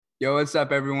Yo, what's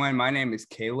up, everyone? My name is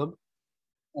Caleb,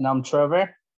 And I'm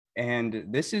Trevor. and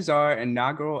this is our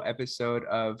inaugural episode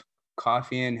of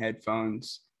Coffee and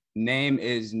Headphones. Name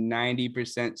is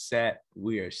 90% set.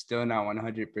 We are still not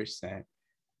 100%,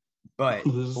 but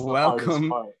This is the hardest welcome,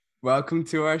 part. welcome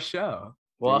to our show.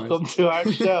 Welcome to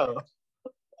our show.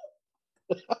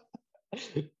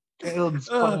 Caleb's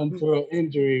playing through an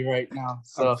injury right now.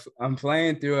 I'm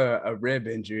playing through a rib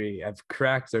injury. I've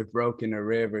cracked or broken a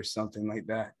rib or something like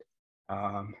that.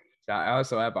 I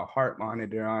also have a heart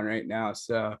monitor on right now,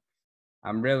 so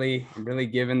I'm really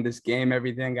giving this game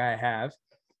everything I have.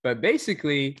 But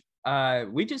basically,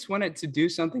 we just wanted to do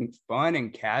something fun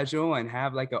and casual and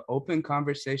have like an open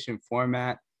conversation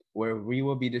format where we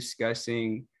will be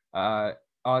discussing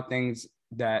all things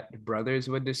that brothers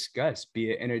would discuss,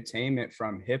 be it entertainment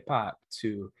from hip hop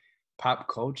to pop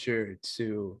culture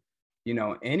to,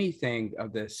 anything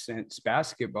of the sense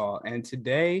basketball. And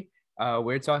today,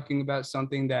 we're talking about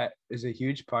something that is a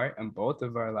huge part in both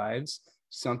of our lives,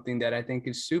 something that I think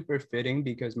is super fitting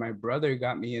because my brother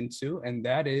got me into, and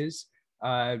that is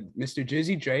Mr.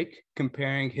 Drizzy Drake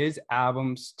comparing his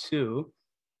albums to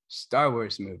Star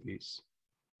Wars movies.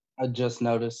 I just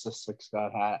noticed the Six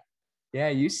God hat. Yeah,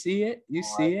 you see it. You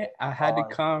see it. I had to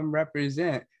come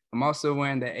represent. I'm also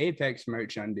wearing the Apex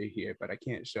merch under here, but I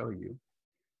can't show you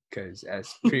because,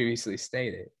 as previously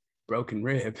stated, broken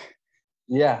rib.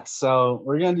 Yeah, so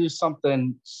we're going to do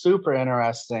something super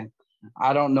interesting.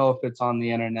 I don't know if it's on the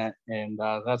internet, and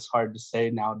that's hard to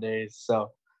say nowadays.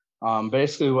 So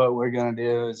basically what we're going to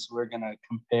do is we're going to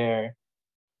compare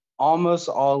almost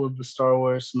all of the Star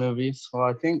Wars movies. Well,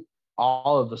 I think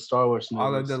all of the Star Wars movies.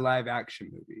 All of the live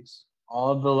action movies.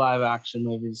 All of the live action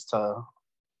movies to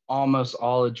almost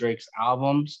all of Drake's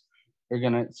albums. We're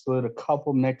going to exclude a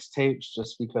couple mixtapes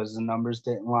just because the numbers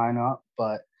didn't line up.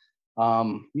 But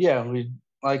yeah, we,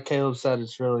 like Caleb said,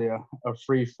 it's really a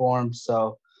free form.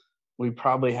 So we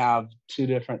probably have two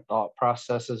different thought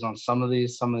processes on some of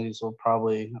these. Some of these will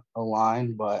probably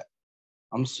align, but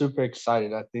I'm super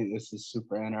excited. I think this is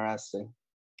super interesting.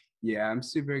 Yeah, I'm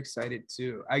super excited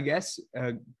too. I guess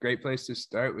a great place to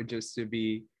start would just to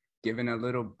be given a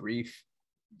little brief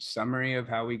summary of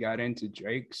how we got into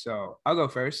Drake. So I'll go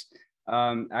first.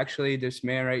 Actually, this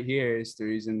man right here is the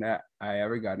reason that I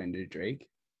ever got into Drake.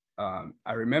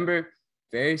 I remember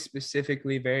very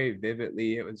specifically, very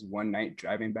vividly, it was one night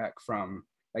driving back from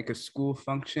like a school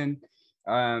function.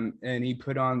 And he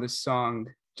put on the song,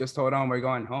 Just Hold On, We're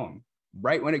Going Home,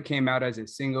 right when it came out as a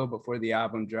single before the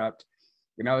album dropped.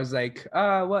 And I was like,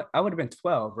 what? I would have been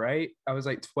 12, right? I was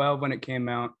like 12 when it came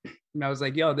out. And I was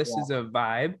like, yo, this is a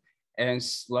vibe. And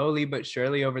slowly but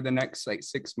surely over the next like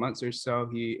 6 months or so,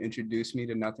 he introduced me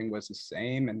to Nothing Was the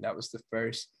Same. And that was the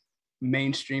first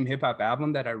mainstream hip hop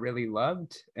album that I really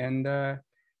loved. And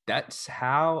that's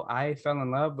how I fell in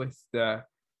love with the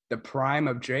prime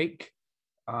of Drake.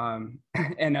 And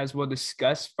as we'll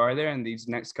discuss further in these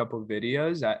next couple of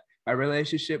videos, my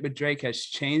relationship with Drake has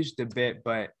changed a bit,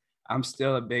 but I'm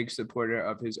still a big supporter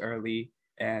of his early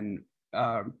and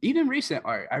even recent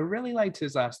art. I really liked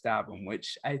his last album,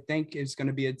 which I think is going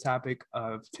to be a topic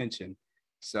of tension.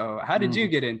 So how did you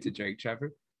get into Drake,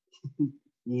 Trevor?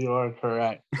 You are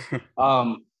correct.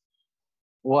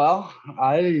 Well,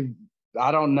 I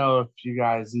don't know if you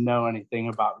guys know anything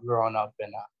about growing up in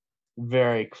a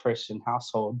very Christian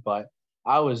household, but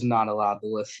I was not allowed to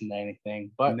listen to anything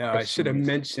but no, Christian I should have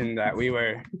music. mentioned that we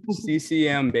were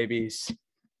CCM babies.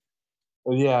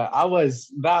 Yeah,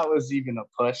 that was even a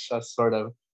push. I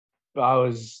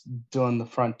was doing the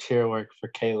frontier work for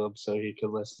Caleb so he could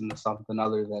listen to something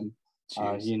other than,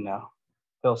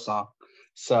 Hillsong.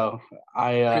 So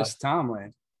Chris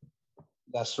Tomlin.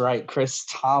 That's right, Chris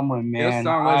Tomlin, man.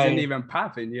 Hillsong wasn't even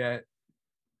popping yet.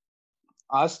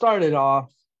 I started off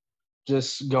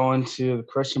just going to the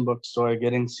Christian bookstore,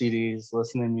 getting CDs,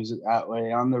 listening to music that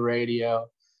way on the radio.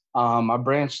 I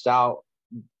branched out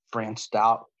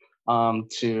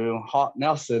to Hawk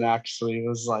Nelson. Actually, it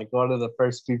was like one of the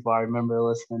first people I remember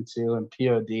listening to, and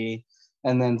POD,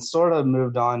 and then sort of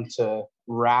moved on to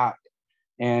rap.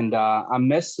 And I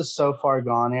missed the So Far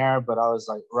Gone era, but I was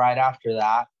like right after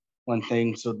that when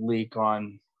things would leak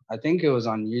on. I think it was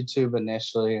on YouTube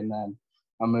initially, and then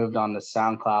I moved on to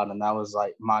SoundCloud, and that was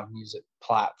like my music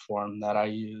platform that I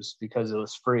used because it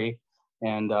was free,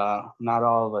 and not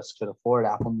all of us could afford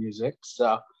Apple Music.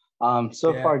 So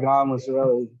Far Gone was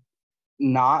really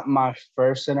not my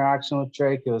first interaction with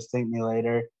Drake. It was Thank Me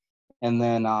Later, and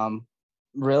then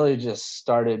really just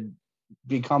started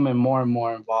becoming more and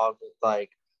more involved with like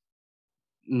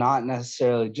not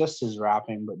necessarily just his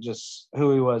rapping, but just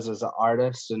who he was as an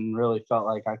artist, and really felt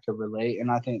like I could relate.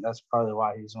 And I think that's probably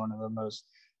why he's one of the most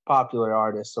popular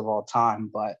artists of all time.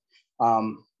 But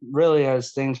really,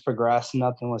 as things progressed,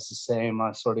 nothing was the same. I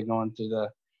was sort of going through the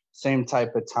same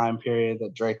type of time period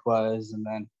that Drake was, and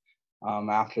then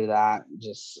after that,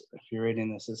 just if you're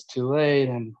reading this, it's too late,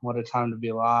 and what a time to be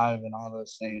alive, and all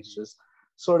those things just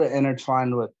sort of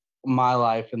intertwined with my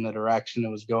life and the direction it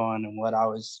was going and what I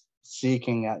was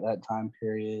seeking at that time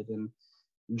period. And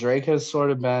Drake has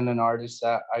sort of been an artist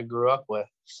that I grew up with.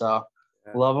 So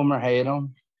Yeah. love him or hate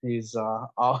him, he's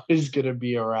always gonna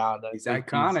be around. He's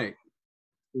iconic.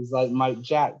 He's like Mike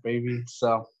Jack, baby.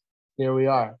 So here we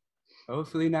are.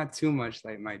 Hopefully not too much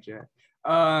like Mike Jack.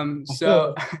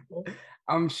 So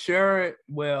I'm sure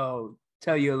we'll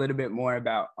tell you a little bit more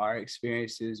about our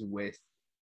experiences with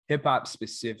hip hop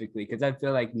specifically, because I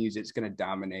feel like music's going to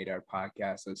dominate our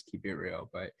podcast. Let's keep it real.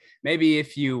 But maybe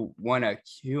if you want a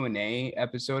Q&A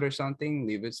episode or something,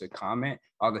 leave us a comment.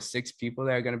 All the 6 people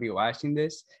that are going to be watching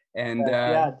this, and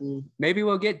dude. maybe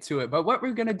we'll get to it. But what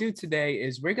we're going to do today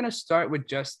is we're going to start with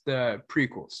just the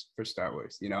prequels for Star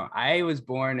Wars. You know, I was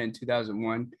born in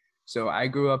 2001, so I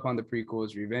grew up on the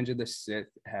prequels. Revenge of the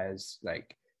Sith has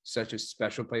like such a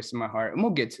special place in my heart, and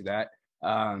we'll get to that.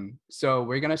 So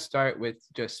we're gonna start with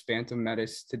just Phantom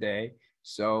Menace today.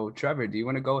 So Trevor, do you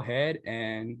want to go ahead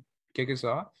and kick us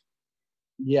off?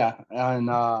 Yeah, and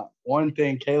one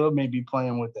thing, Caleb may be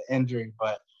playing with the injury,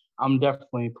 but I'm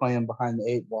definitely playing behind the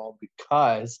 8 ball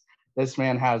because this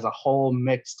man has a whole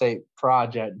mixtape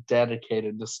project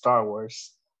dedicated to Star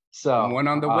Wars. So one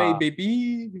on the way,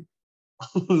 baby.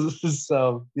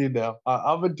 So I'm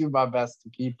gonna do my best to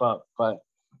keep up, but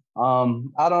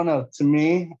I don't know. To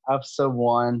me, episode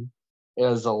 1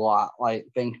 is a lot like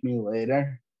Thank Me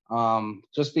Later.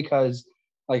 Just because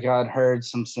like I'd heard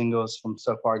some singles from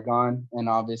So Far Gone, and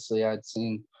obviously I'd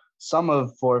seen some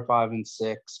of 4, 5, and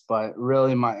 6, but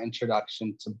really my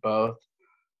introduction to both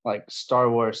like Star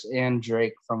Wars and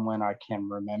Drake from when I can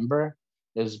remember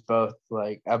is both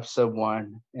like episode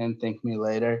 1 and Thank Me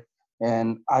Later.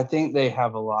 And I think they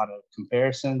have a lot of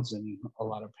comparisons and a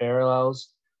lot of parallels.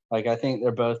 Like I think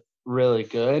they're both really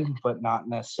good, but not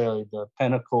necessarily the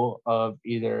pinnacle of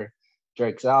either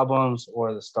Drake's albums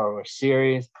or the Star Wars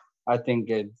series. I think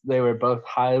they were both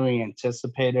highly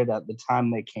anticipated at the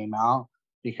time they came out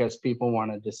because people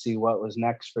wanted to see what was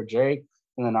next for Drake.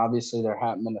 And then obviously there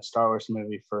hadn't been a Star Wars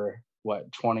movie for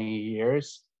what, 20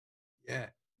 years? Yeah,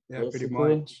 Basically. pretty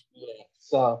much. Yeah.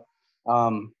 So,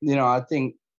 I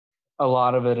think a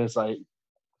lot of it is like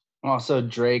also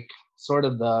Drake, sort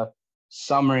of the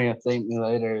summary of Thank Me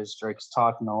Later is Drake's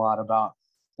talking a lot about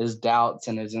his doubts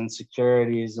and his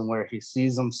insecurities and where he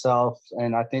sees himself.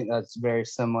 And I think that's very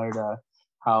similar to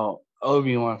how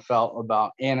Obi-Wan felt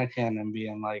about Anakin and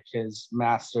being like his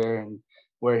master and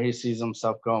where he sees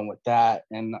himself going with that.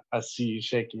 And I see you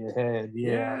shaking your head.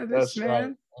 Yeah, this that's man,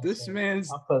 right. this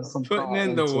man's putting thought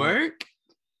in the into work.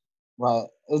 But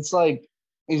it's like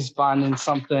he's finding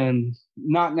something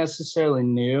not necessarily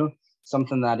new,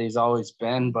 something that he's always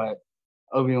been, but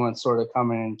Obi-Wan's sort of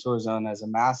coming into his own as a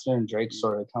master, and Drake's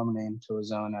sort of coming into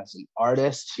his own as an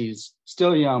artist. He's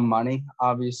still Young Money,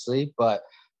 obviously, but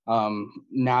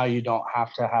now you don't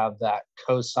have to have that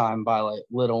co-signed by like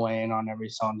Lil Wayne on every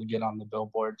song to get on the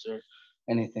billboards or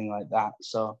anything like that.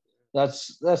 So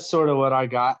that's sort of what I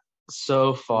got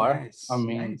so far.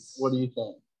 Nice. What do you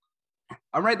think?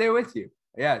 I'm right there with you.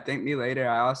 Yeah, Thank Me Later.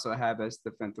 I also have as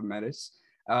the Phantom Menace.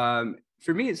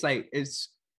 For me, it's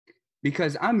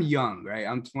because I'm young, right?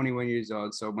 I'm 21 years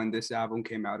old. So when this album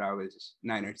came out, I was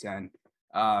 9 or 10.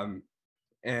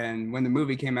 And when the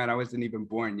movie came out, I wasn't even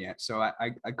born yet. So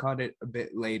I caught it a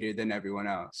bit later than everyone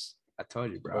else. I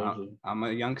told you, bro. I'm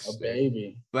a youngster. A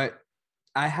baby. But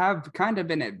I have kind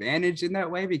of an advantage in that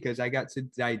way because I got to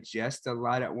digest a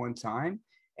lot at one time.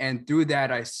 And through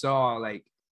that, I saw like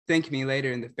Thank Me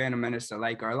Later and the Phantom Menace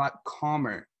alike are a lot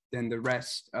calmer than the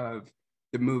rest of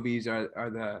the movies or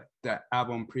the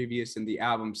album previous and the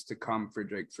albums to come for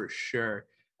Drake for sure.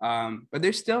 But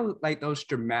there's still like those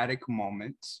dramatic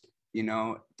moments,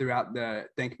 throughout the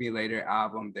Thank Me Later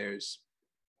album. There's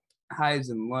highs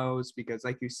and lows because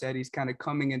like you said, he's kind of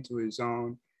coming into his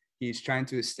own. He's trying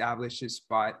to establish his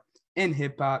spot in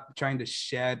hip hop, trying to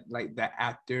shed like the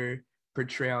actor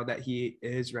portrayal that he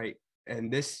is right in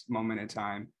this moment in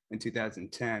time in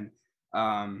 2010.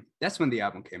 That's when the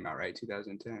album came out, right?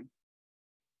 2010.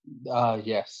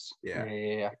 Yes.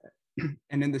 Yeah.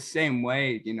 And in the same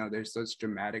way, there's those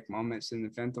dramatic moments in the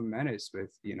Phantom Menace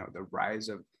with, the rise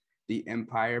of the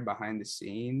Empire behind the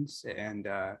scenes and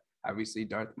obviously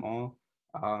Darth Maul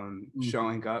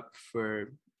showing up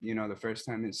for, the first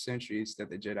time in centuries that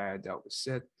the Jedi had dealt with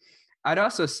Sith. I'd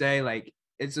also say like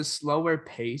it's a slower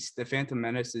pace. The Phantom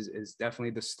Menace is definitely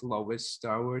the slowest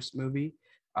Star Wars movie.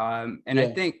 And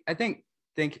Yeah. I think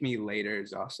Thank Me Later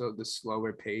is also the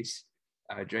slower pace.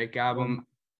 Drake album,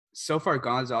 So Far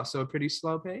Gone is also a pretty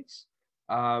slow pace.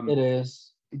 It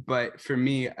is. But for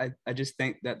me, I just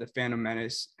think that the Phantom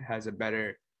Menace has a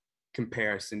better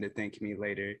comparison to Thank Me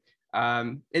Later.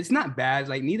 It's not bad,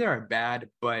 like neither are bad,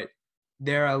 but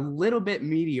they're a little bit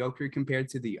mediocre compared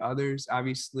to the others.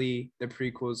 Obviously, the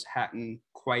prequels hadn't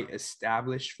quite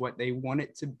established what they want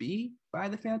it to be by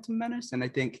the Phantom Menace, and I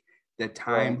think the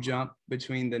time jump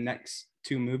between the next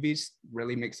two movies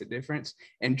really makes a difference.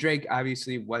 And Drake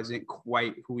obviously wasn't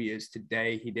quite who he is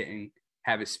today. He didn't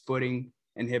have his footing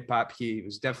in hip hop. He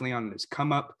was definitely on his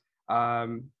come up,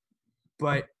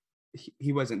 but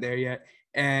he wasn't there yet.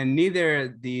 And neither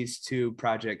of these two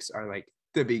projects are like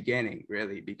the beginning,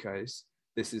 really, because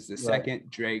this is the second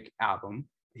Drake album.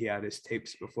 He had his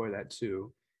tapes before that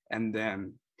too. And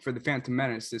then for the Phantom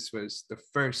Menace, this was the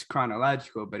first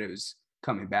chronological, but it was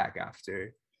coming back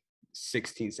after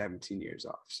 16, 17 years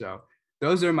off. So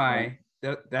those are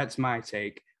that's my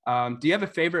take. Do you have a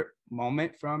favorite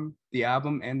moment from the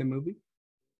album and the movie?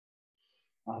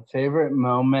 My favorite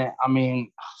moment, I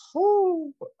mean,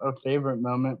 a favorite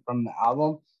moment from the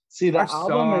album. See, the Or album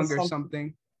song is or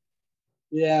something.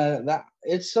 Yeah, that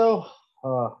it's so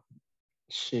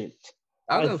shoot.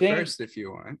 I'll I go think first if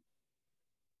you want.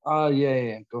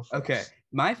 yeah, go first. Okay.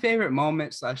 My favorite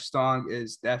moment / song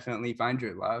is definitely Find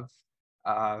Your Love.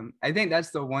 I think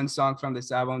that's the one song from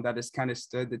this album that has kind of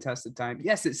stood the test of time.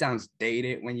 Yes, it sounds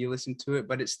dated when you listen to it,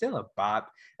 but it's still a bop,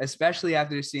 especially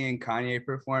after seeing Kanye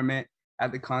perform it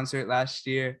at the concert last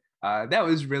year. That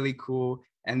was really cool.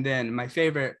 And then my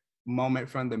favorite moment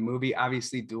from the movie,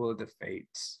 obviously Duel of the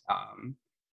Fates.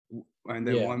 And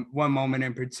then one moment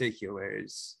in particular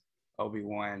is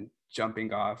Obi-Wan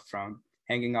jumping off from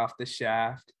hanging off the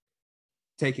shaft,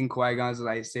 taking Qui-Gon's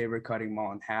lightsaber, cutting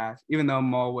Maul in half. Even though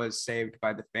Maul was saved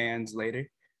by the fans later,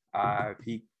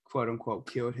 he quote unquote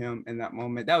killed him in that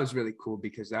moment. That was really cool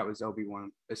because that was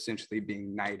Obi-Wan essentially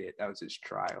being knighted. That was his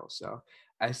trial. So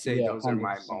I say those 100%. Are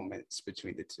my moments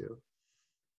between the two.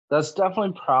 That's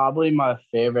definitely probably my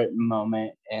favorite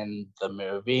moment in the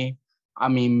movie. I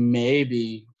mean,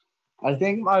 maybe. I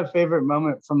think my favorite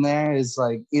moment from there is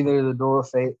like either the Duel of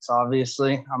Fates,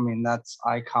 obviously. I mean, that's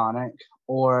iconic.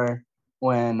 Or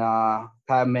when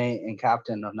Padme and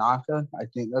Captain Tanaka, I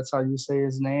think that's how you say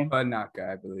his name.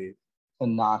 Tanaka, I believe.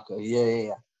 Tanaka,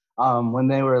 yeah. When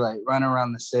they were like running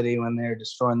around the city, when they were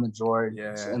destroying the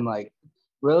droids, and like,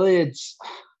 really, it's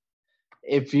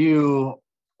if you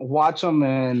watch them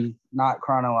in not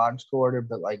chronological order,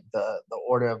 but like the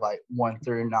order of like 1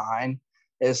 through 9,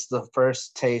 it's the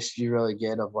first taste you really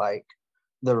get of like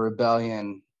the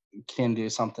rebellion can do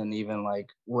something even like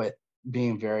with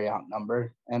being very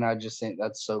outnumbered. And I just think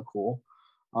that's so cool.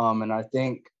 And I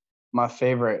think my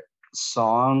favorite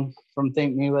song from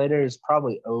Thank Me Later is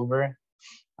probably Over.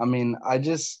 I mean, I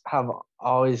just have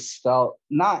always felt,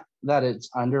 not that it's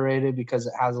underrated because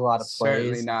it has a lot of plays.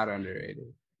 Certainly not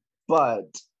underrated. But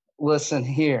listen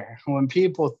here, when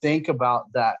people think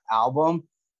about that album,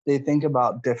 they think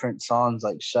about different songs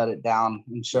like Shut It Down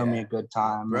and Show Me a Good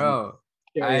Time. Bro.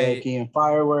 And karaoke and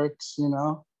fireworks, you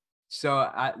know? So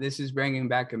this is bringing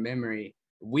back a memory.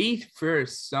 We, for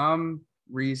some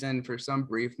reason, for some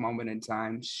brief moment in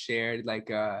time, shared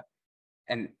like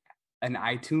an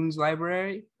iTunes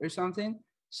library or something.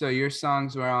 So your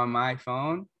songs were on my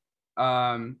phone.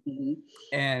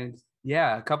 And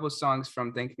yeah, a couple of songs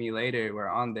from Thank Me Later were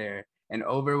on there. And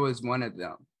Over was one of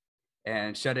them.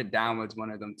 And Shut It Down was one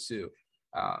of them too.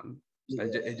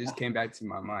 It just came back to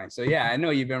my mind. So yeah, I know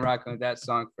you've been rocking with that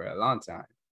song for a long time.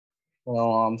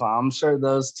 Well, I'm sure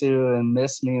those two, and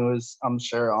Miss Me was, I'm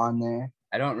sure, on there.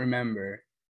 I don't remember.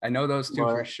 I know those two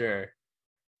for sure.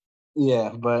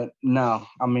 Yeah, but no,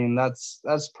 I mean that's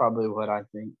probably what I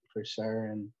think for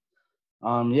sure.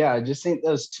 And yeah, I just think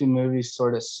those two movies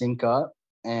sort of sync up,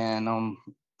 and I'm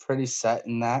pretty set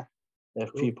in that.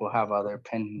 If people have other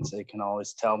opinions, they can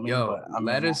always tell me. Yo, but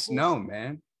let us know,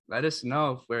 man. Let us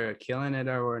know if we're killing it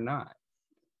or we're not.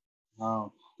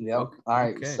 Oh, yep. Okay. All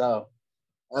right, okay. So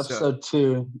episode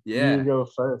 2, yeah, you go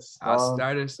first. I'll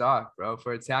start us off, bro.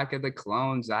 For Attack of the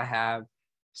Clones, I have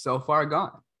So Far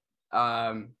Gone.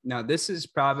 Now this is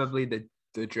probably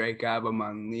the Drake album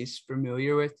I'm least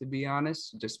familiar with, to be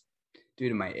honest, just due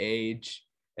to my age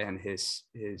and his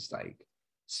like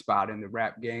spot in the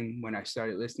rap game when I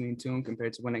started listening to him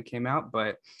compared to when it came out.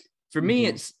 But for me,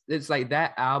 it's like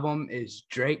that album is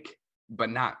Drake, but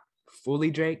not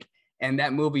fully Drake, and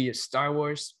that movie is Star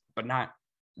Wars, but not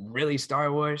really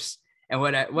Star Wars. And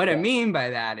what I mean by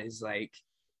that is like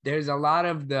there's a lot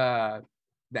of the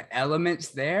elements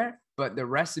there, but the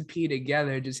recipe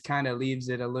together just kind of leaves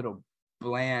it a little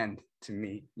bland to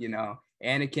me, you know.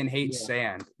 Anakin hates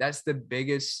sand. That's the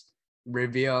biggest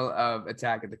reveal of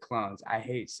Attack of the Clones. I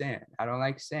hate sand. I don't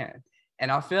like sand.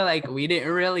 And I feel like we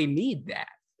didn't really need that.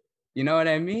 You know what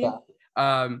I mean?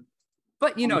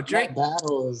 But you know, Drake. That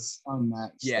battle is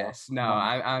unmatched. Yes, though. no,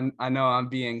 I know I'm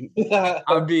being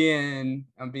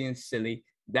silly.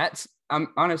 I'm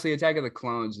honestly, Attack of the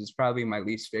Clones is probably my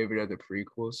least favorite of the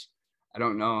prequels. I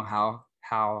don't know how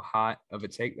hot of a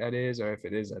take that is, or if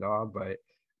it is at all, but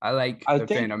I like the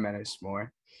Phantom Menace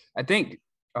more. I think.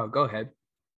 Oh, go ahead.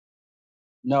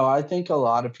 No, I think a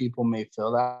lot of people may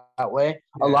feel that way.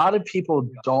 Yeah. A lot of people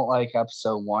don't like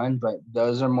episode 1, but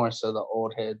those are more so the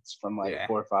old heads from like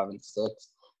 4, 5, and 6.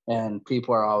 And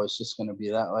people are always just going to be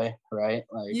that way, right?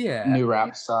 Like, new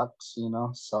rap sucks, you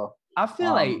know? So I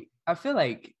feel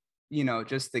like, you know,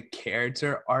 just the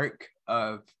character arc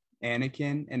of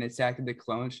Anakin in Attack of the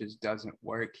Clones just doesn't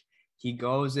work. He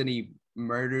goes and he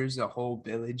murders a whole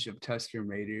village of Tusken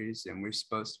Raiders, and we're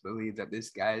supposed to believe that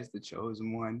this guy is the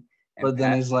chosen one. And but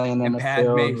then he's laying in a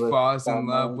Padme field falls in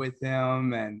love with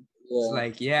him, and it's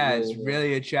like, it's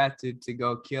really attracted to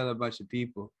go kill a bunch of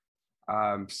people.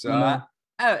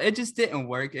 It just didn't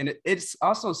work, and it's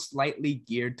also slightly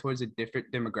geared towards a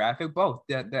different demographic, both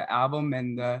the album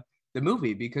and the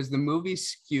movie, because the movie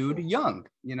skewed young.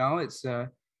 You know, it's a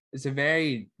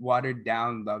very watered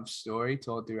down love story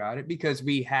told throughout it, because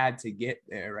we had to get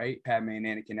there, right? Padme and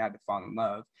Anakin had to fall in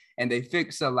love, and they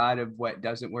fix a lot of what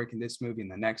doesn't work in this movie in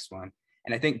the next one.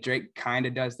 And I think Drake kind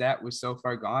of does that with So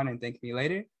Far Gone and Thank Me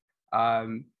Later.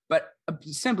 But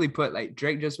simply put, like,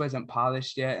 Drake just wasn't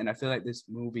polished yet, and I feel like this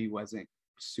movie wasn't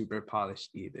super polished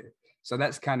either. So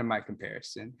that's kind of my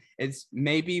comparison. It's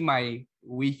maybe my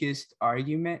weakest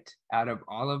argument out of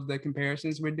all of the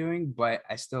comparisons we're doing, but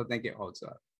I still think it holds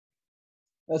up.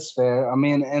 That's fair. I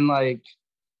mean, and like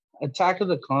Attack of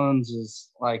the Clones is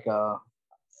like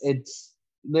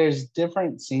there's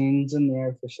different scenes in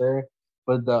there for sure,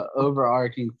 but the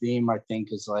overarching theme, I think,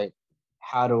 is like,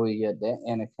 how do we get the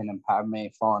Anakin and Padme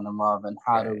falling in love, and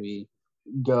how do we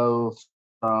go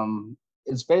from,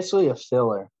 it's basically a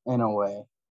filler in a way.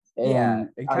 And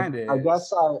it kind of I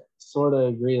guess I sort of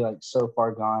agree, like So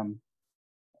Far Gone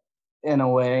in a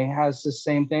way has the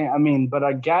same thing. I mean, but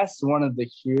I guess one of the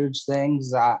huge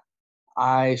things that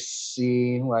I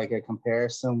see like a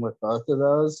comparison with both of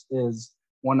those is,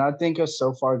 when I think of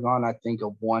So Far Gone, I think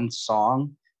of one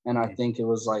song, and I think it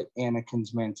was like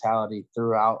Anakin's mentality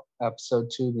throughout episode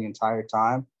 2 the entire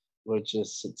time, which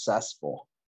is successful.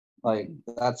 Like,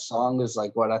 that song is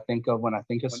like what I think of when I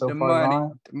think of So Far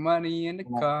Gone. The money in the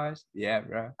cars. Yeah,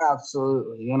 bro.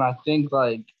 Absolutely. And I think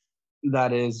like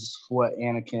that is what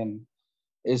Anakin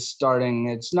is starting.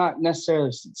 It's not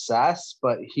necessarily success,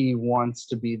 but he wants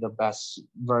to be the best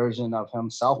version of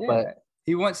himself. But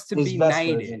he wants to be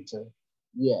knighted.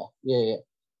 Yeah.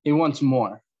 He wants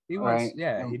more. He wants,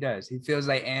 he does. He feels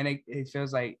like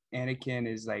Anakin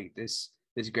is like this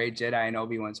great Jedi, and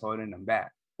Obi-Wan's holding him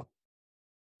back.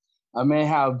 I may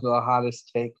have the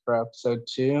hottest take for episode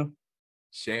 2.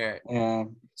 Share it.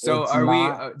 And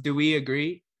so do we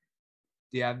agree?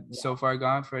 Do you have So Far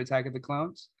Gone for Attack of the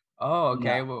Clones? Oh,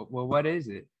 okay. No. Well, what is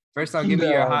it? First, I'll give you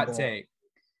your hot take.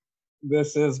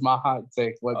 This is my hot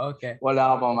take. What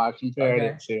album I compared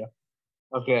it to.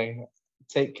 Okay,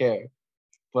 Take Care.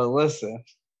 But listen.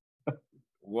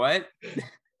 What?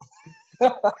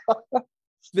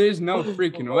 There's no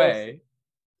freaking way.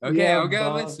 Okay, I'll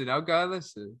go listen.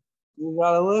 You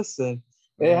gotta listen.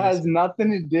 It has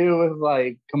nothing to do with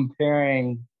like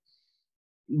comparing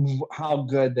how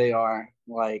good they are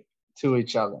like to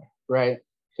each other, right?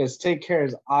 Because Take Care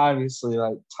is obviously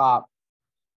like top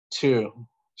 2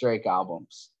 Drake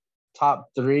albums. Top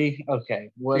 3,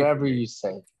 okay, whatever you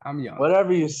say. I'm young.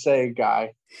 Whatever you say,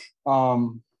 guy.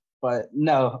 But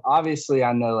no, obviously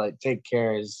I know like Take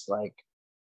Care is like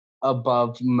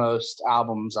above most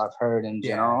albums I've heard in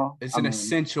general. It's an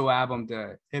essential album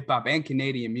to hip hop and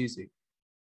Canadian music.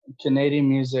 Canadian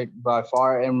music by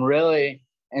far, and really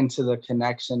into the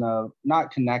connection of,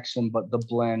 not connection, but the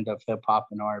blend of hip hop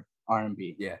and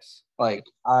R&B. Yes. Like,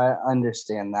 I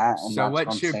understand that. And so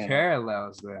what's your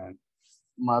parallels then?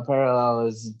 My parallel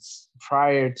is, it's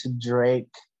prior to Drake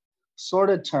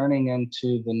sort of turning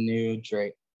into the new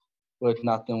Drake with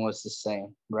Nothing Was the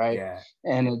Same, right? Yeah.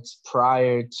 And it's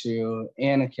prior to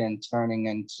Anakin turning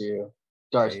into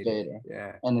Darth Vader.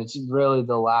 Yeah. And it's really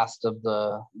the last of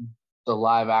the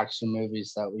live action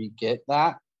movies that we get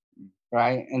that,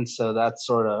 right? And so that's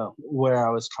sort of where I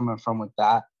was coming from with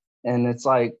that. And it's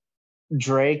like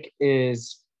Drake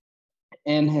is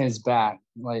in his bag.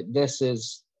 Like this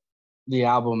is the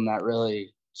album that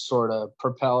really sort of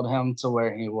propelled him to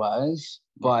where he was,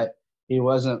 but he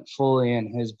wasn't fully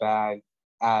in his bag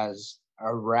as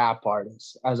a rap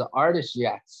artist. As an artist,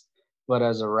 yes, but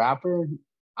as a rapper,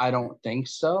 I don't think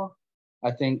so.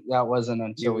 I think that wasn't He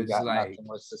until we was got like Nothing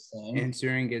Was the Same.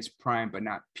 entering his prime, but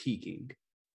not peaking.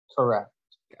 Correct.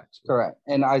 Gotcha. Correct.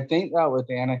 And I think that with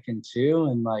Anakin too,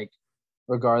 and like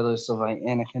regardless of like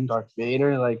Anakin, Darth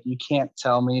Vader, like you can't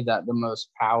tell me that the most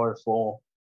powerful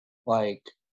like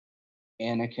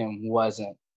Anakin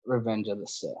wasn't Revenge of the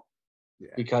Sith,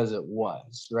 because it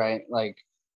was, right? Like,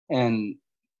 and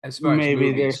as far as maybe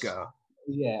movies there's go,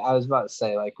 yeah, I was about to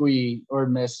say like we were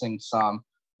missing some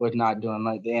with not doing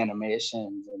like the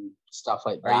animations and stuff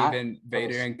like or that. even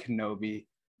Vader and Kenobi.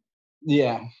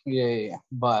 Yeah.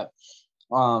 But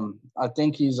I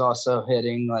think he's also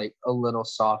hitting like a little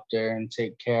softer and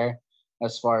Take Care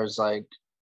as far as like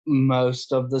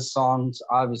most of the songs.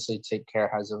 Obviously Take Care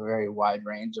has a very wide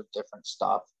range of different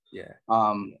stuff. Yeah.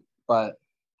 But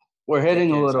we're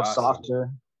hitting a little awesome.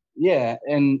 softer. Yeah,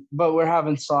 but we're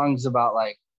having songs about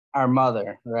like our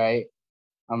mother, right?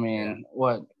 I mean,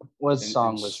 what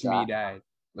song was that? Died.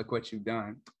 Look What You've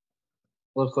Done.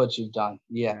 Look What You've Done.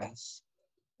 Yes.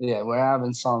 Yeah, we're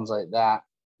having songs like that.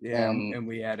 Yeah, and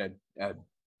we had a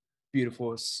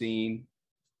beautiful scene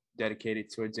dedicated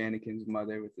towards Anakin's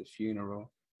mother with the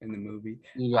funeral in the movie.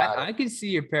 I can see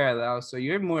your parallel. So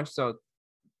you're more so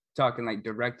talking like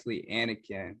directly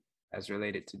Anakin as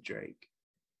related to Drake.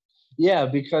 Yeah,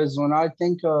 because when I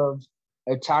think of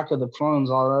Attack of the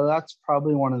Clones, although that's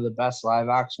probably one of the best live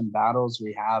action battles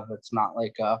we have, it's not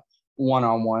like a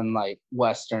one-on-one like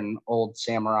Western old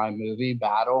samurai movie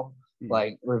battle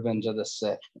like Revenge of the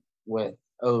Sith with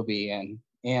Obi and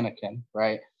Anakin,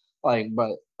 right? Like,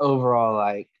 but overall,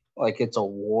 like it's a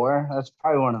war. That's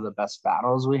probably one of the best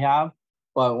battles we have.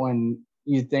 But when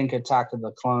you think Attack of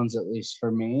the Clones, at least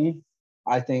for me,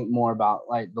 I think more about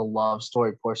like the love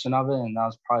story portion of it, and that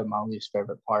was probably my least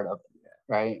favorite part of it,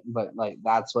 right? But like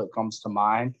that's what comes to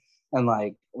mind. And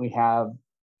like we have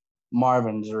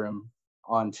Marvin's Room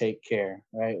on Take Care,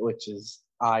 right, which is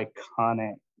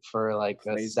iconic for like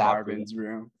a Marvin's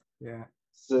Room. Yeah.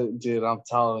 So, dude, I'm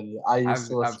telling you, I used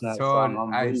to listen to that song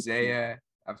on Isaiah.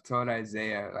 I've told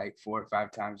Isaiah like 4 or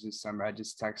 5 times this summer. I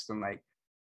just text him like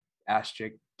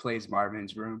asterisk plays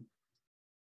Marvin's Room.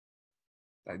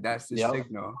 Like that's the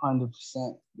signal. 100%.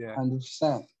 Yeah.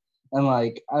 100%. And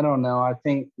like, I don't know, I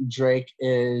think Drake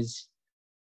is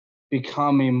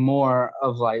becoming more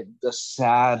of like the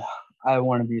sad, I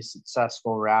want to be a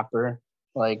successful rapper.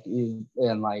 Like,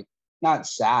 and like, not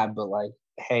sad, but like,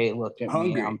 hey, look at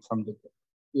me. I'm from the,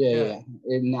 yeah.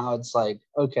 And now it's like,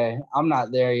 okay, I'm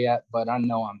not there yet, but I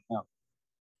know I'm him.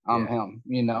 I'm him,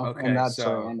 you know? Okay, and that's so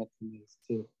where Anakin is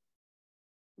too.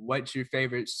 What's your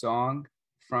favorite song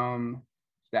from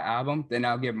the album? Then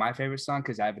I'll give my favorite song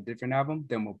because I have a different album.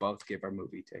 Then we'll both give our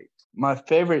movie takes. My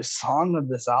favorite song of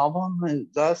this album?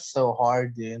 That's so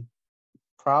hard, dude.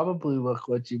 Probably Look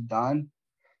What You've Done.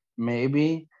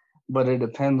 Maybe. But it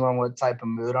depends on what type of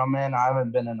mood I'm in. I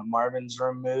haven't been in a Marvin's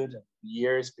Room mood in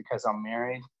years because I'm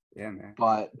married. Yeah, man.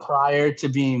 But prior to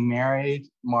being married,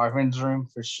 Marvin's Room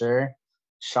for sure.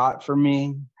 Shot for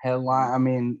Me, Headline. I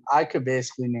mean, I could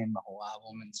basically name the whole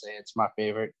album and say it's my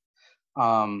favorite.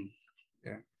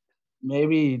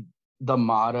 Maybe The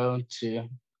Motto too.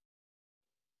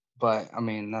 But I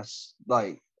mean, that's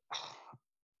like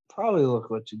probably Look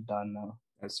What You've Done though.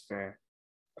 That's fair.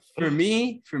 For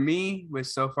me, with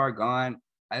So Far Gone,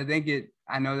 I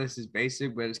know this is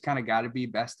basic, but it's kind of got to be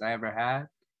Best I Ever Had.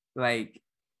 Like,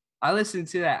 I listened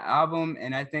to that album,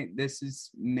 and I think this is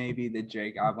maybe the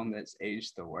Drake album that's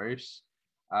aged the worst.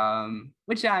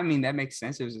 Which, I mean, that makes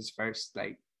sense. It was his first,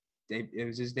 it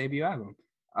was his debut album.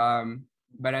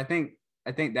 But I think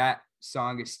that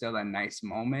song is still a nice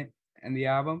moment in the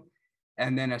album.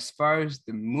 And then as far as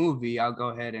the movie, I'll go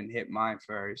ahead and hit mine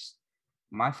first.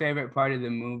 My favorite part of the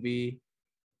movie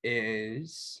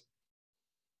is,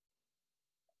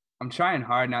 I'm trying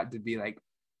hard not to be like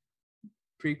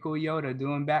prequel Yoda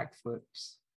doing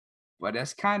backflips, but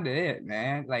that's kind of it,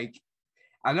 man. Like,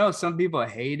 I know some people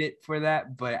hate it for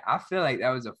that, but I feel like that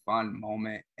was a fun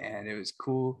moment and it was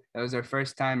cool. That was our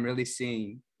first time really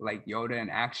seeing like Yoda in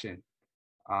action,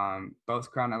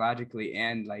 both chronologically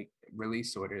and like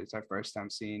release order. It's our first time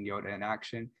seeing Yoda in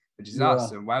action, which is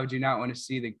awesome. Why would you not want to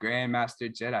see the Grandmaster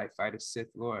Jedi fight a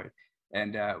Sith Lord?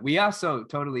 And we also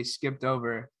totally skipped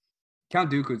over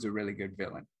Count Dooku's a really good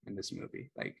villain in this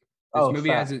movie. Like, this movie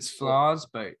has its flaws,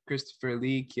 but Christopher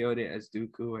Lee killed it as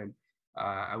Dooku, and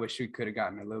I wish we could have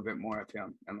gotten a little bit more of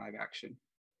him in live action.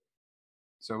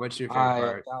 So what's your favorite I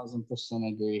part?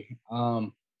 1,000% agree.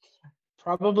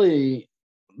 Probably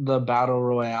the battle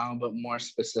royale, but more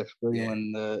specifically Yeah.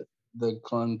 when the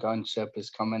clone gunship is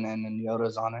coming in and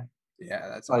Yoda's on it. Yeah,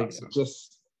 that's Like awesome.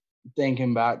 just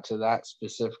thinking back to that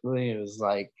specifically, it was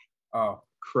like Oh,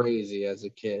 crazy as a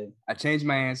kid. I changed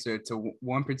my answer to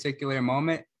one particular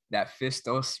moment. That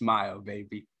Fisto smile,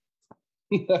 baby.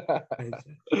 It's,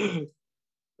 It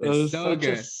it's was so such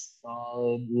a good.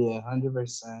 solid, yeah,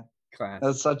 100%. Classic.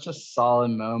 That's such a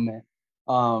solid moment.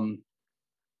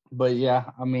 But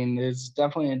yeah, I mean, it's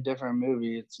definitely a different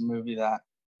movie. It's a movie that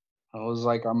was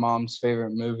like our mom's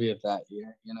favorite movie of that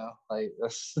year. You know, like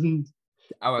that's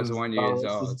I was because 1 year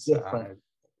Star Wars is old, so different.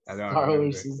 I don't Star Wars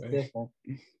remember. is But different.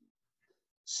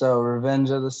 So, Revenge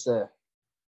of the Sith.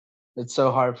 It's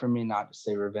so hard for me not to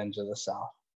say Revenge of the South.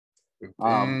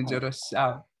 Revenge of If the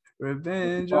South. you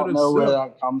Revenge of don't the know where South.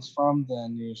 that comes from,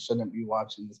 then you shouldn't be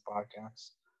watching this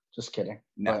podcast. Just kidding.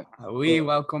 Nah, But we yeah.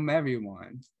 welcome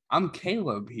everyone. I'm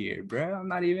Caleb here, bro. I'm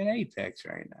not even Apex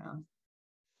right now.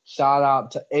 Shout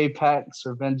out to Apex,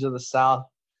 Revenge of the South,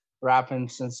 rapping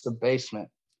since the basement.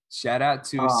 Shout out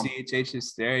to Um, CHH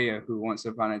Hysteria, who once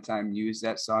upon a time used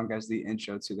that song as the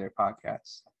intro to their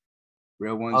podcast.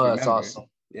 Real ones oh, that's remember. awesome.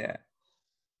 Yeah.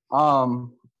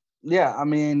 Um, yeah, I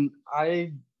mean,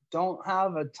 I don't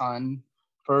have a ton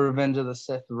for Revenge of the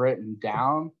Sith written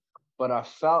down, but I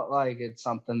felt like it's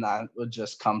something that would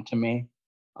just come to me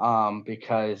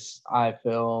because I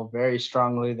feel very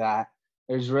strongly that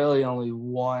there's really only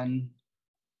one,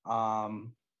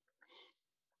 um,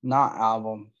 not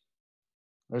album,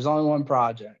 there's only one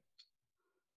project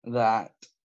that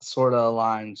sort of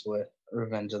aligns with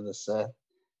Revenge of the Sith,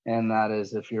 and that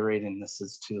is If You're Reading This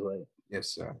Is Too Late. Yes,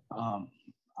 sir. Um,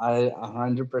 I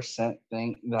 100%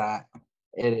 think that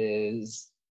it is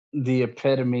the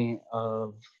epitome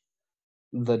of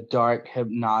the dark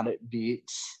hypnotic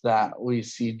beats that we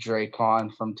see Drake on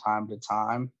from time to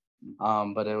time.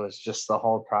 But it was just the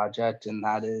whole project, and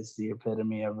that is the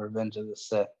epitome of Revenge of the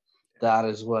Sith. That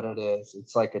is what it is.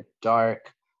 It's like a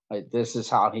dark, like this is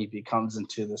how he becomes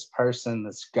into this person,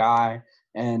 this guy.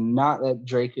 And not that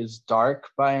Drake is dark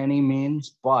by any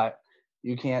means, but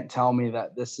you can't tell me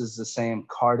that this is the same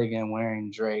cardigan wearing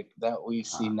Drake that we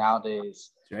see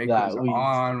nowadays Drake was that we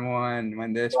on one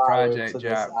when this prior project to this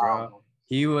dropped, bro. album.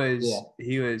 He Yeah. was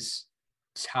he was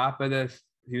top of the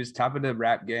he was top of the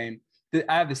rap game.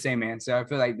 I have the same answer. I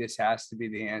feel like this has to be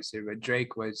the answer, but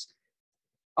Drake was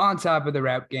on top of the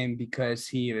rap game because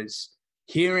he was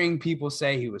hearing people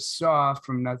say he was soft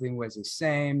from Nothing Was the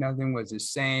Same. Nothing Was the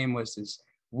Same was this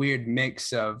weird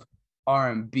mix of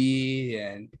R&B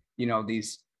and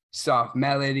these soft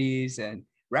melodies, and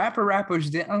rappers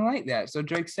didn't like that. So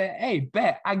Drake said, "Hey,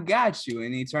 bet I got you,"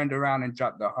 and he turned around and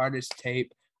dropped the hardest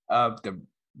tape of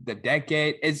the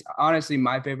decade. It's honestly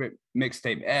my favorite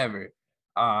mixtape ever.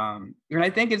 And I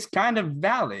think it's kind of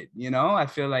valid. I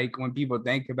feel like when people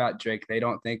think about Drake, they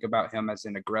don't think about him as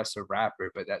an aggressive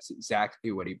rapper, but that's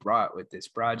exactly what he brought with this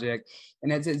project.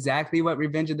 And that's exactly what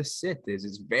Revenge of the Sith is.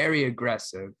 It's very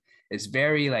aggressive. It's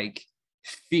very like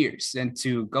fierce. And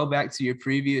to go back to your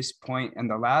previous point and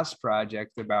the last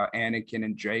project about Anakin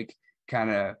and Drake kind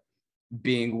of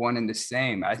being one and the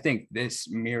same. I think this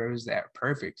mirrors that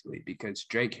perfectly because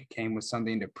Drake came with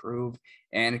something to prove.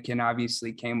 Anakin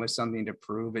obviously came with something to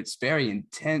prove. It's very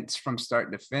intense from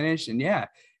start to finish. And yeah,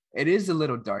 it is a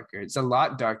little darker. It's a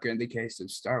lot darker in the case of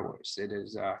Star Wars. It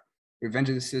is Revenge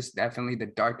of the Sith, definitely the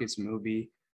darkest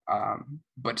movie.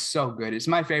 But so good. It's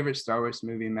my favorite Star Wars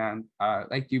movie, man.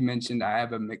 Like you mentioned, I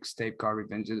have a mixtape called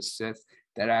Revenge of the Sith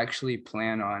that I actually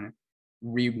plan on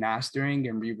remastering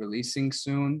and re-releasing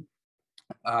soon.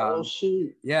 Oh um,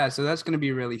 shoot. yeah, so that's going to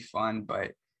be really fun,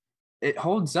 but it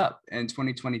holds up in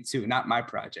 2022. Not my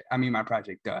project. I mean, my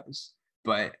project does,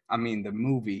 but I mean, the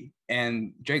movie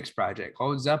and Drake's project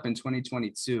holds up in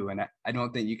 2022. And I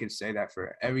don't think you can say that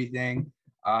for everything,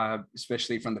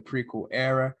 especially from the prequel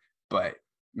era. But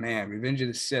man, Revenge of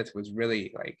the Sith was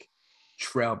really like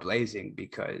trailblazing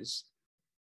because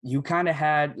you kind of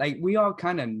had like we all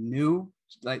kind of knew,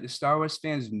 like the Star Wars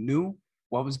fans knew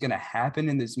what was going to happen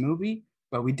in this movie,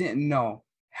 but we didn't know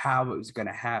how it was going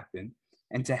to happen.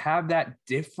 And to have that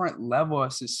different level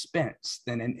of suspense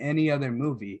than in any other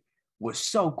movie was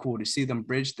so cool to see them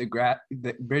bridge the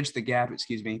gap,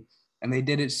 excuse me, and they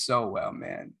did it so well,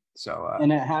 man. So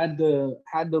And it had to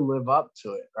live up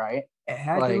to it, right? it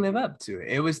had to Like, live up to it.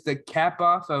 It was the cap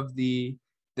off of the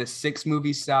 6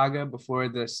 movie saga before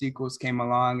the sequels came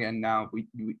along, and now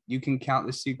you can count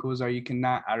the sequels or you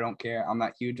cannot. I don't care. I'm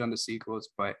not huge on the sequels,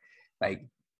 but like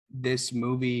this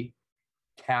movie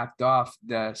capped off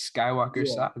the Skywalker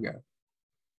yeah, saga.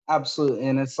 absolutely.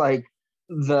 And it's like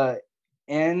the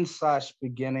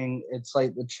end/beginning, it's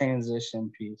like the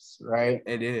transition piece, right?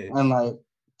 It And is. like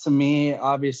to me,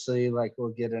 obviously, like we'll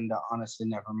get into Honestly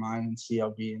Nevermind and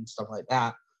CLB and stuff like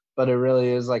that, but it really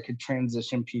is like a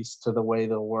transition piece to the way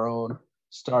the world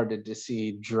started to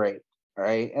see Drake,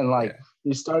 right? And like Yeah.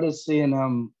 you started seeing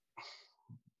him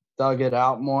dug it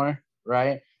out more,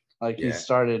 right? Like he Yeah.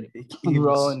 started He was,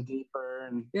 rolling deeper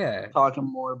and yeah. talking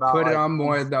more about Put it like on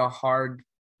more the hard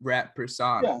rap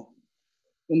persona. yeah,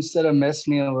 instead of miss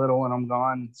me a little when I'm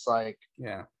gone, it's like,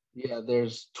 Yeah. yeah,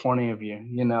 there's 20 of you,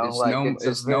 like it's a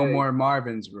It's no very more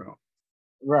Marvin's room.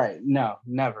 right. No,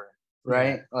 never. Yeah.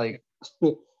 Right. Like,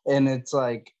 and it's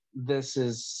like, this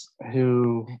is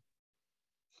who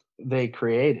they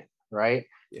created. Right.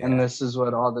 And Yeah. this is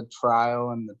what all the trial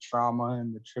and the trauma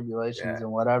and the tribulations Yeah.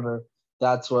 and whatever,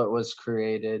 that's what was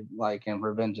created, like in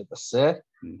Revenge of the Sith.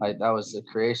 Mhm. Like, that was the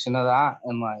creation of that.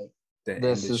 And like, The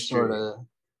this is sort industry.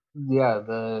 of, yeah,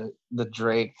 the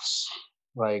Drake's,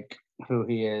 like, who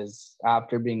he is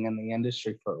after being in the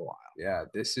industry for a while. Yeah.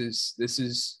 This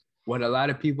is what a lot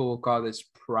of people will call this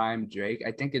prime Drake.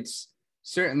 I think it's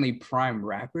certainly prime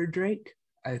rapper Drake.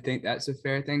 I think that's a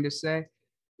fair thing to say.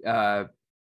 Uh,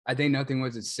 I think Nothing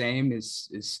Was the Same is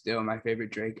still my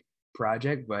favorite Drake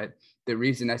project, but the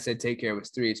reason I said Take Care was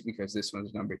 3 is because this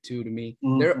one's number 2 to me.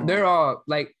 They're Mm-hmm. all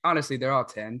like honestly, they're all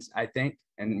 10s, I think,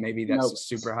 and maybe that's a Nope.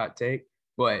 super hot take,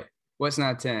 but what's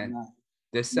not 10? No,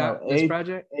 This no. this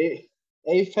project?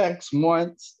 Apex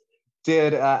once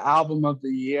did album of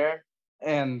the year,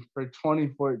 and for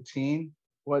 2014,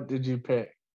 what did you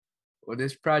pick? Well,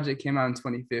 this project came out in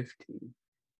 2015.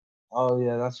 Oh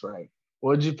yeah, that's right.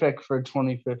 What did you pick for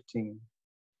 2015?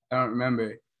 I don't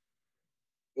remember. It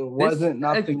This wasn't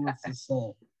Nothing Was the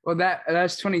Same. well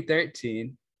that's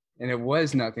 2013, and it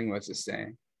was Nothing Was the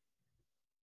Same.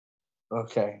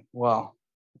 Okay, well,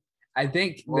 I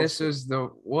think we'll this see. was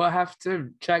we'll have to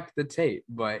check the tape,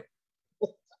 but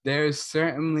there's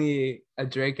certainly a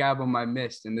Drake album I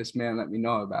missed, and this man let me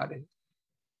know about it.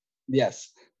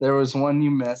 Yes, there was one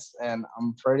you missed, and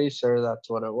I'm pretty sure that's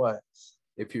what it was.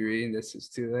 If you're reading this, it's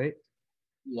too late.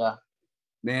 Yeah.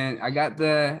 Man, I got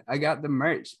the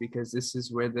merch because this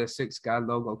is where the Six God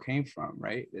logo came from,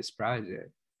 right? This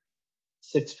project.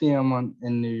 6 p.m.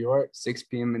 In New York. 6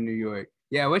 p.m. in New York.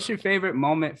 Yeah, what's your favorite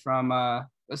moment from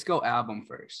let's go album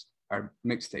first or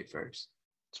mixtape first.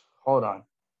 Hold on.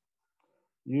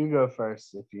 You go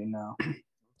first if you know.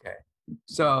 Okay.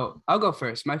 So I'll go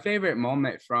first. My favorite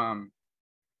moment from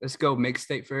let's go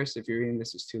mixtape first. If you're reading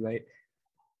this, it's too late.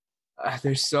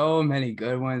 There's so many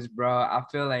good ones, bro. I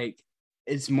feel like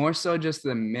it's more so just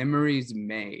the memories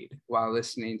made while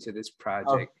listening to this Oh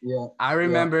project. yeah, I yeah.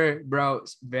 remember, bro,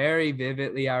 very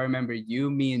vividly. I remember you,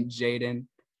 me, and Jaden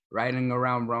riding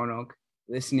around Roanoke,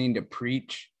 listening to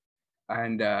Preach,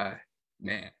 and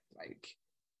man, like,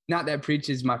 not that Preach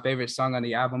is my favorite song on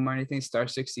the album or anything. Star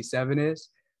 67 is,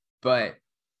 but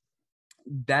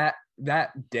that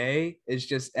day is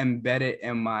just embedded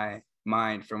in my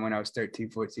mind from when I was 13,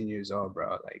 14 years old,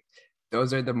 bro. Like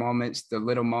those are the moments, the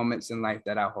little moments in life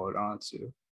that I hold on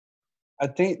to. I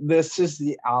think this is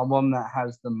the album that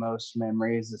has the most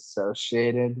memories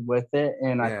associated with it.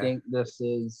 And I Yeah. think this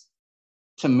is,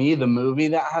 to me, the movie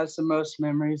that has the most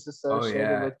memories Oh associated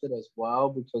yeah. with it as well,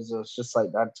 because it was just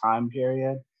like that time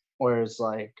period. Whereas,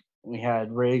 like, we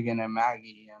had Reagan and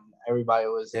Maggie, and everybody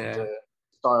was Yeah. into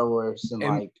Star Wars, and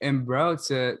like, And bro,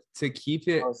 to keep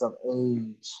I it was of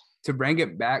age. to bring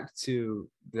it back to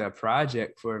the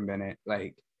project for a minute,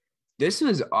 like this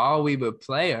was all we would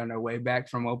play on our way back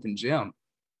from open gym.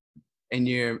 In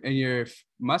your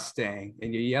Mustang,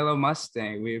 in your yellow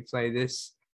Mustang, we would play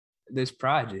this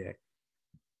project.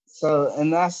 So,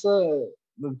 and that's the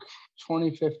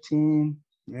 2015.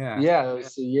 Yeah. Yeah, it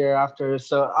was the year after.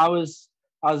 So I was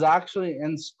actually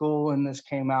in school when this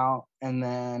came out, and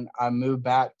then I moved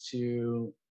back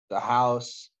to the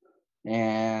house,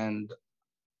 and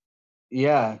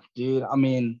yeah, dude. I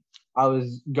mean, I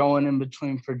was going in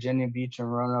between Virginia Beach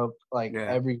and Roanoke like Yeah.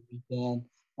 every weekend,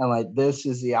 and like this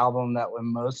is the album that would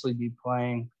mostly be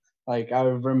playing. Like I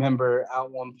remember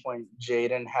at one point,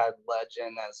 Jaden had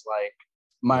Legend as like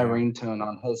my Yeah. ringtone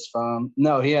on his phone.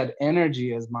 No, he had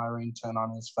Energy as my ringtone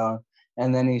on his phone,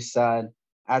 and then he said,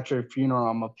 "After your funeral,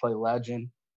 I'm gonna play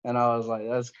Legend," and I was like,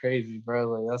 "That's crazy, bro!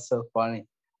 Like that's so funny."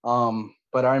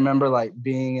 But I remember like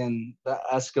being in the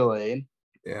Escalade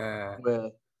Yeah.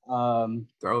 with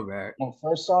Throwback. well,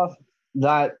 first off,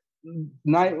 that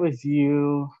night with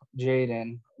you,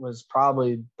 Jaden, was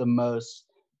probably the most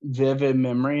vivid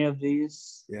memory of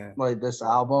these, Yeah. like this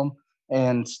album.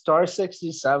 And Star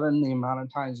 67, the amount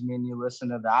of times me and you listen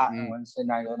to that and Mm. Wednesday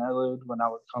Night Interlude when I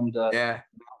would come to Yeah.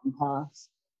 Mountain Pass,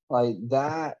 like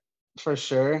that for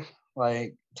sure,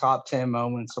 like top 10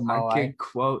 moments of my I life. could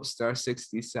quote Star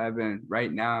 67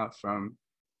 right now from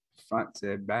front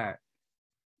to back.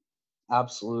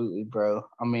 Absolutely, bro.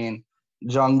 I mean,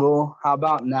 Jungle, how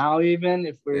about now even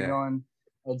if we're going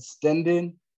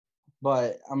extended?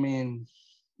 But I mean,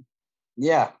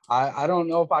 yeah, I don't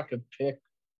know if I could pick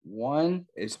one.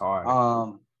 It's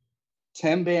hard.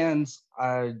 10 bands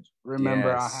I remember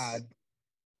Yes.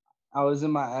 I was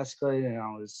in my Escalade and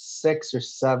I was 6 or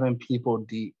 7 people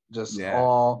deep, just Yeah.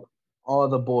 all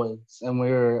the boys. And we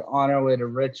were on our way to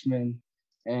Richmond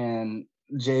and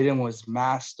Jaden was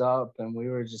masked up and we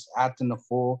were just acting a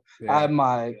fool. Yeah. I had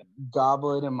my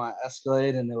goblet in my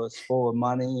Escalade and it was full of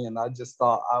money and I just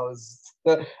thought I was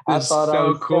I It's thought I so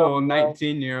was cool, him,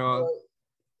 19-year-old.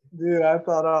 dude, I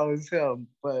thought I was him.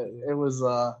 But it was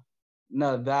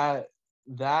no,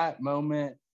 that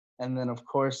moment, and then of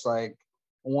course, like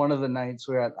one of the nights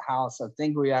we were at the house, I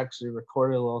think we actually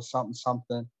recorded a little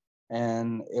something,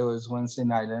 and it was Wednesday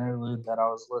Night Interlude that I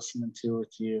was listening to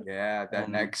with you. Yeah, that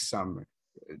And next summer,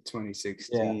 yeah,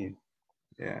 2016.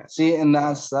 Yeah. see, and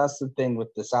that's the thing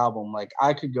with this album. Like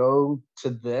I could go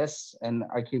to this, and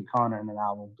I keep calling it an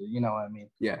album, but you know what I mean.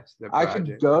 Yes, the I could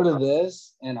project. go to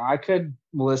this, and I could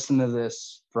listen to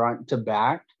this front to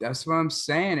back. That's what I'm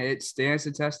saying. It stands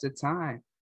the test of time.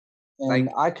 And Like,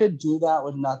 I could do that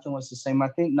with Nothing Was the Same. I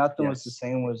think Nothing Was the yes,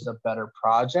 Same was a better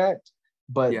project,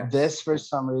 but yes. this for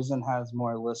some reason has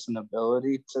more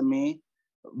listenability to me.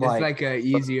 It's Like, like a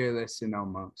easier listen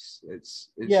almost. It's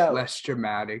yeah, less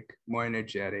dramatic, more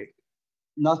energetic.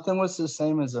 Nothing Was the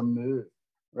Same as a mood,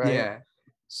 right? Yeah.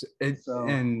 So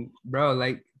And bro,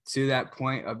 like to that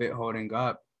point of it holding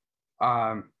up,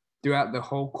 throughout the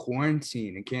whole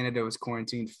quarantine, and Canada was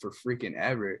quarantined for freaking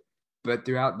ever. But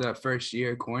throughout the first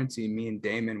year of quarantine, me and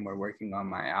Damon were working on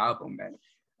my album, and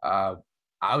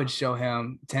I would show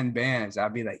him 10 bands.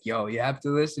 I'd be like, yo, you have to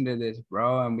listen to this,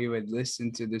 bro. And we would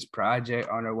listen to this project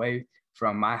on our way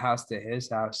from my house to his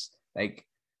house, like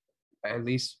at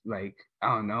least like,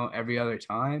 I don't know, every other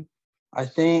time. I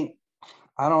think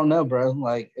I don't know, bro.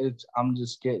 Like I'm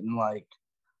just getting like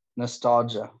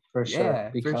nostalgia for sure Yeah,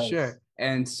 for because sure.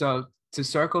 And so to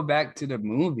circle back to the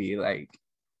movie, like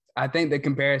I think the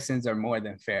comparisons are more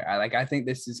than fair. I think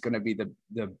this is gonna be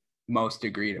the most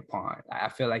agreed upon. I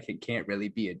feel like it can't really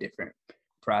be a different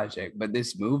project, but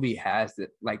this movie has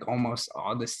like almost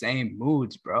all the same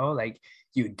moods, bro. Like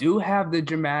you do have the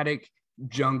dramatic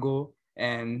jungle,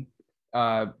 and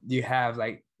you have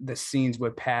like the scenes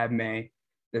with Padme,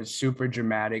 the super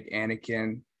dramatic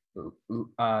Anakin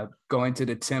going to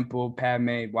the temple,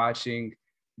 Padme watching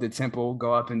the temple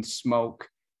go up in smoke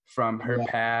from her yeah,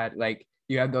 pad. Like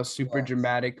you have those super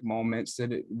dramatic moments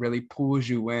that it really pulls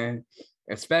you in,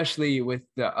 especially with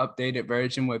the updated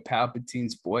version with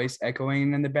Palpatine's voice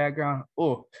echoing in the background.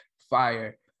 Oh,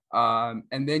 fire.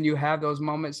 And then you have those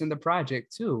moments in the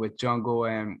project too with Jungle,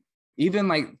 and even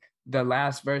like the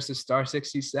last verse of Star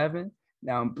 67.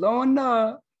 Now I'm blowing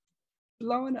up.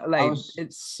 Like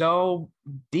it's so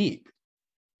deep.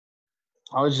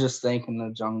 I was just thinking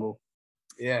the jungle.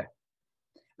 Yeah.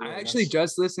 I actually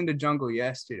just listened to Jungle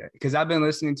yesterday because I've been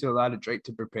listening to a lot of Drake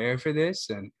to prepare for this,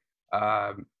 and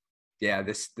yeah,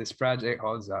 this project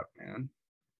holds up, man.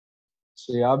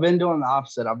 See, I've been doing the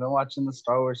opposite. I've been watching the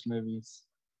Star Wars movies,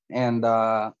 and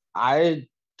I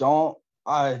don't.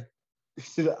 I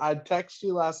I texted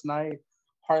you last night.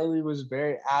 Harley was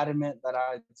very adamant that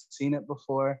I'd seen it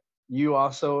before. You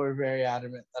also were very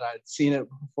adamant that I'd seen it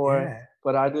before, Yeah.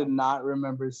 but I did not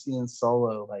remember seeing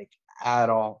Solo like at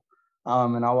all.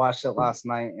 And I watched it last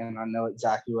night, and I know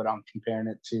exactly what I'm comparing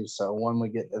it to. So when we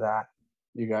get to that,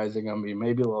 you guys are gonna be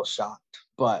maybe a little shocked,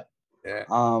 but Yeah.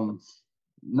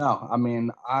 no, I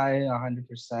mean I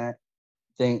 100%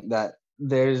 think that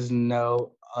there's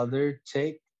no other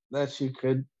take that you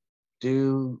could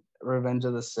do Revenge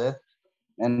of the Sith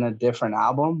in a different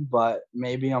album, but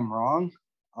maybe I'm wrong.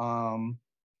 Um,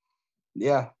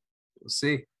 yeah, We'll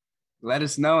see. Let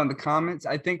us know in the comments.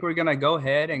 I think we're gonna go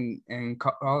ahead and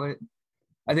call it.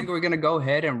 I think we're gonna go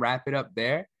ahead and wrap it up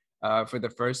there for the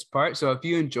first part. So if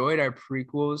you enjoyed our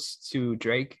prequels to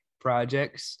Drake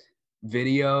projects,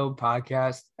 video,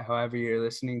 podcast, however you're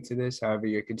listening to this, however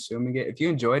you're consuming it, if you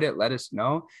enjoyed it, let us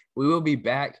know. We will be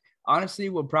back. Honestly,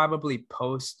 we'll probably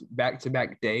post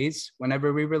back-to-back days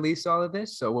whenever we release all of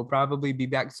this. So we'll probably be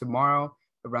back tomorrow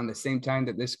around the same time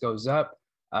that this goes up.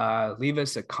 Leave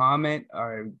us a comment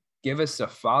or give us a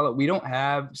follow. We don't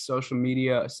have social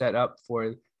media set up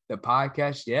for the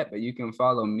podcast yet, but you can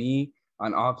follow me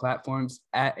on all platforms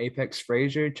at Apex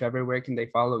Frazier. Trevor, where can they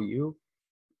follow you?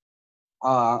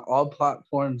 All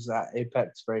platforms at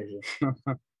Apex Frazier.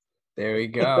 There we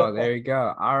go. There we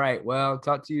go. All right. Well,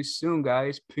 talk to you soon,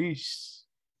 guys. Peace.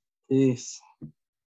 Peace.